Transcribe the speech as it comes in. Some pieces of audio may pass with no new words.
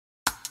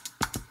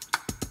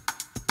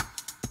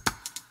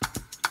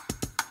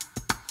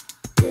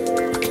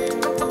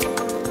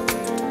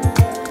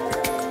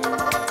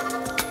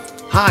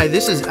Hi,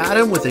 this is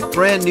Adam with a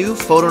brand new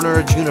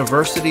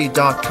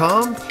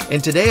PhotonerdsUniversity.com,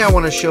 and today I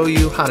want to show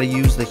you how to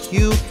use the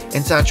Hue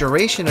and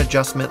Saturation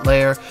Adjustment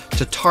layer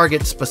to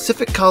target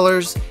specific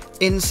colors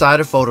inside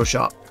of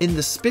Photoshop. In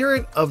the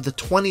spirit of the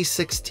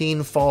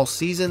 2016 fall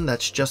season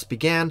that's just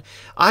began,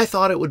 I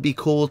thought it would be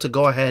cool to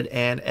go ahead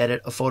and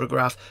edit a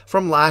photograph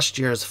from last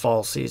year's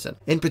fall season.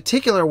 In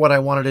particular, what I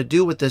wanted to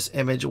do with this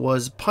image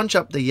was punch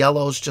up the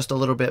yellows just a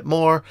little bit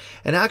more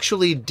and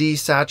actually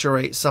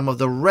desaturate some of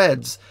the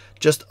reds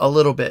just a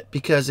little bit,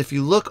 because if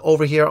you look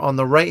over here on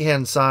the right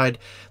hand side,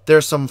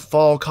 there's some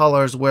fall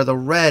colors where the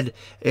red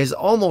is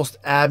almost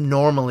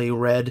abnormally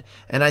red,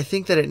 and I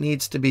think that it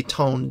needs to be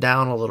toned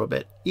down a little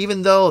bit.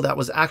 Even though that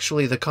was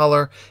actually the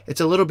color,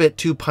 it's a little bit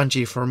too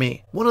punchy for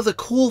me. One of the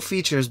cool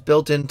features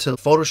built into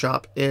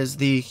Photoshop is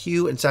the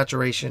Hue and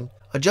Saturation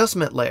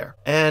Adjustment layer,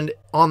 and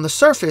on the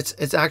surface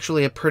it's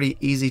actually a pretty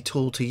easy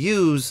tool to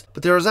use,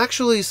 but there is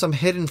actually some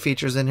hidden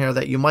features in here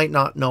that you might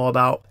not know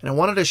about, and I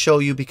wanted to show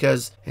you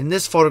because in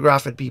this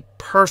photograph it'd be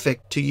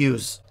perfect to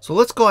use. So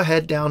let's go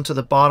ahead down to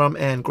the bottom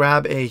and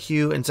grab a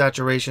Hue and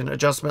Saturation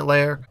Adjustment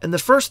layer, and the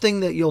first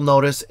thing that you'll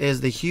notice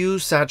is the Hue,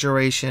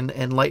 Saturation,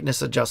 and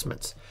Lightness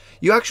adjustments.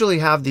 You actually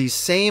have these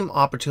same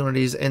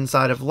opportunities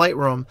inside of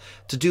Lightroom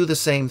to do the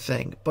same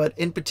thing, but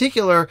in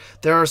particular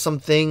there are some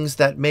things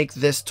that make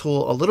this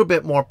tool a little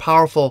bit more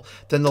powerful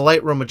than the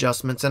Lightroom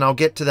adjustments, and I'll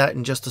get to that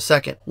in just a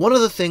second. One of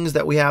the things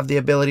that we have the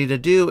ability to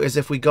do is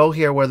if we go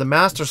here where the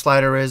master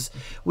slider is,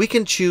 we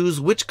can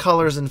choose which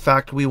colors in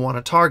fact we want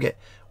to target,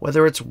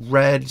 whether it's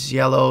reds,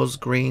 yellows,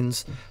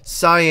 greens,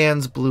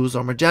 cyans, blues,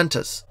 or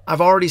magentas.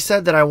 I've already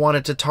said that I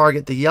wanted to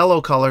target the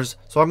yellow colors,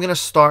 so I'm going to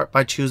start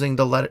by choosing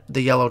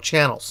the yellow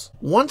channels.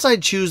 Once I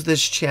choose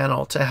this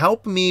channel to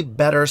help me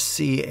better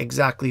see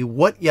exactly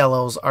what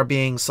yellows are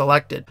being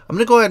selected, I'm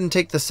going to go ahead and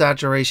take the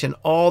saturation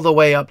all the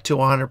way up to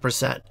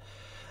 100%.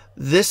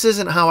 This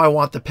isn't how I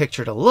want the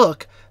picture to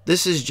look.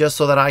 This is just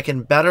so that I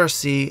can better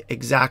see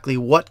exactly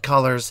what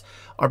colors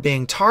are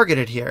being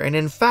targeted here. And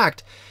in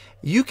fact,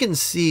 you can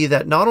see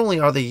that not only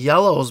are the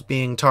yellows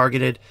being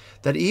targeted,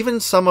 that even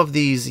some of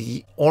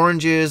these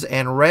oranges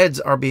and reds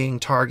are being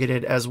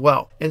targeted as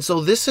well. And so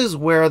this is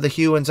where the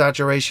Hue and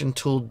Saturation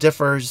tool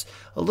differs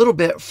a little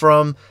bit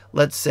from,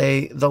 let's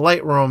say, the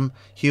Lightroom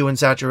Hue and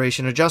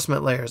Saturation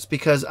Adjustment layers,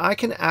 because I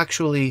can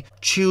actually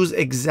choose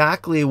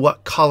exactly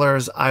what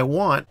colors I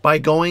want by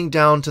going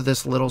down to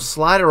this little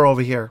slider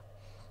over here.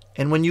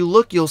 And when you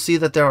look, you'll see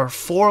that there are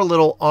four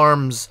little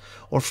arms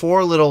or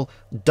four little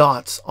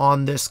dots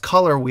on this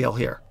color wheel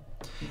here.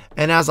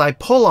 And as I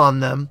pull on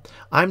them,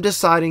 I'm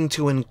deciding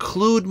to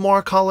include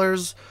more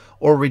colors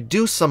or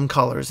reduce some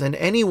colors. And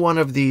any one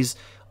of these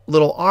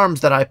little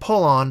arms that I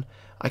pull on,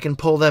 I can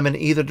pull them in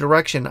either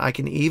direction. I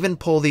can even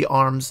pull the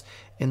arms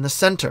in the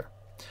center.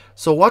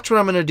 So watch what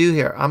I'm going to do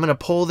here. I'm going to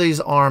pull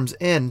these arms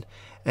in.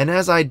 And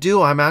as I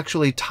do, I'm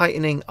actually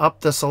tightening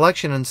up the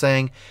selection and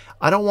saying,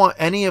 I don't want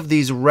any of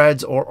these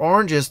reds or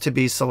oranges to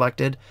be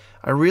selected.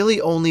 I really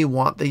only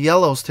want the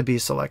yellows to be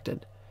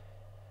selected.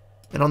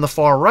 And on the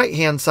far right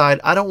hand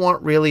side, I don't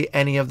want really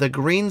any of the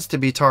greens to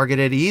be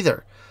targeted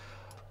either.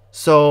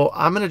 So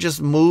I'm going to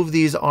just move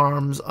these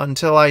arms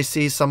until I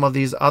see some of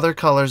these other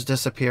colors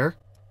disappear.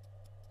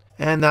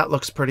 And that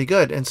looks pretty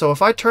good. And so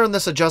if I turn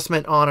this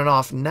adjustment on and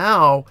off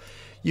now,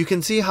 you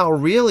can see how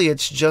really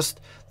it's just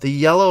the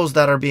yellows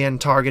that are being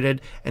targeted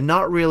and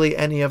not really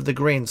any of the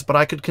greens. But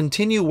I could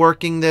continue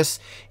working this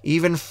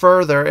even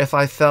further if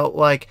I felt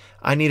like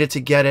I needed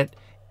to get it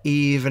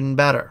even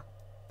better.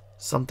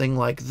 Something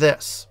like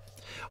this.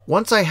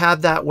 Once I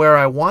have that where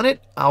I want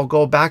it, I'll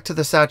go back to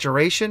the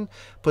saturation,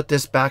 put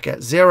this back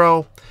at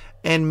 0,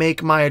 and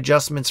make my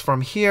adjustments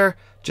from here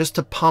just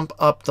to pump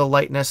up the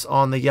lightness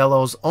on the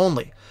yellows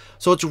only.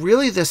 So it's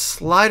really this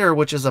slider,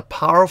 which is a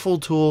powerful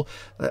tool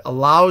that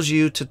allows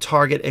you to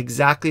target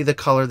exactly the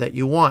color that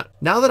you want.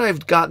 Now that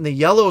I've gotten the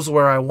yellows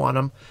where I want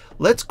them,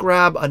 let's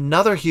grab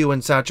another Hue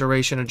and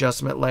Saturation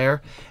Adjustment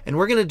layer, and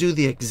we're going to do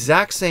the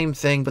exact same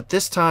thing, but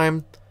this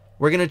time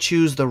we're going to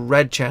choose the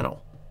red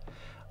channel.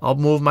 I'll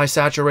move my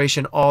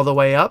saturation all the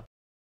way up,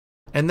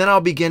 and then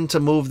I'll begin to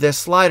move this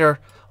slider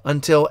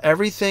until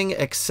everything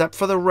except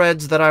for the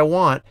reds that I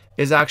want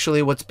is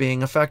actually what's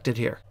being affected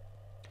here.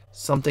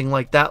 Something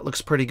like that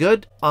looks pretty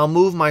good. I'll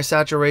move my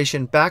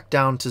saturation back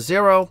down to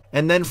 0,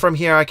 and then from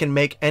here I can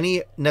make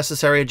any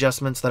necessary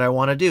adjustments that I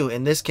want to do.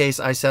 In this case,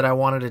 I said I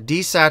wanted to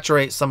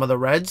desaturate some of the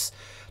reds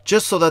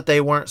just so that they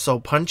weren't so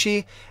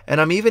punchy,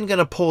 and I'm even going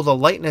to pull the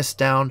lightness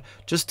down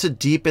just to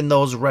deepen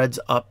those reds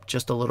up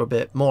just a little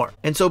bit more.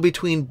 And so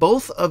between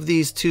both of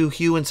these two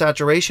Hue and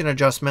Saturation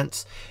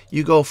adjustments,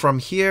 you go from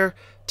here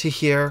to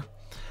here,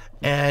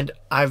 and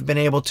I've been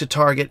able to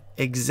target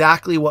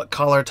exactly what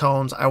color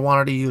tones I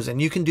wanted to use.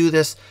 And you can do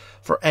this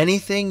for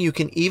anything. You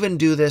can even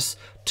do this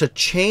to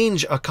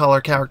change a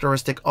color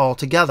characteristic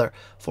altogether.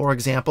 For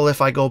example,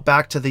 if I go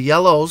back to the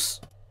yellows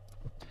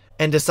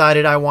and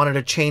decided I wanted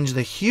to change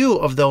the hue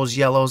of those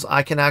yellows,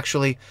 I can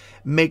actually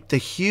make the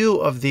hue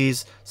of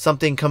these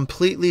something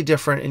completely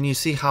different, and you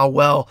see how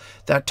well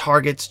that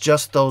targets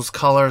just those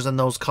colors and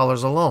those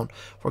colors alone.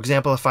 For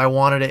example, if I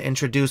wanted to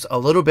introduce a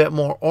little bit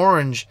more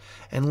orange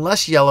and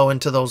less yellow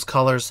into those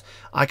colors,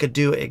 I could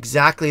do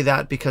exactly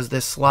that because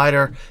this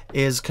slider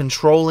is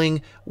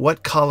controlling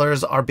what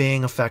colors are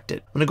being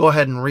affected. I'm going to go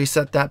ahead and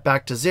reset that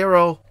back to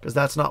 0 because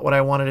that's not what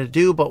I wanted to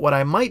do, but what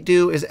I might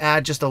do is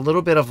add just a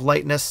little bit of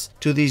lightness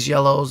to these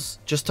yellows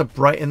just to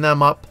brighten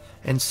them up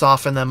and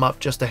soften them up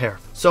just a hair.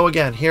 So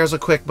again, here's a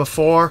quick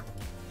before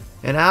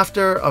and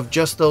after of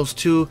just those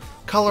 2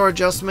 color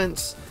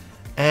adjustments,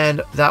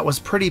 and that was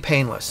pretty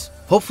painless.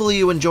 Hopefully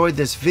you enjoyed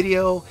this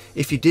video.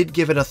 If you did,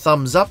 give it a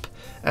thumbs up.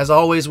 As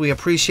always, we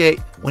appreciate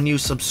when you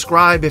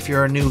subscribe if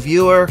you're a new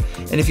viewer,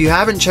 and if you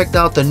haven't checked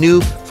out the new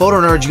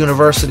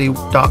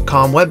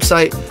PhotonerdsUniversity.com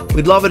website,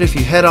 we'd love it if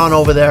you head on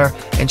over there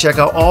and check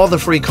out all the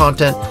free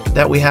content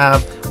that we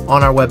have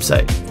on our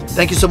website.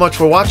 Thank you so much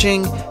for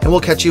watching, and we'll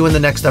catch you in the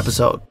next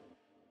episode.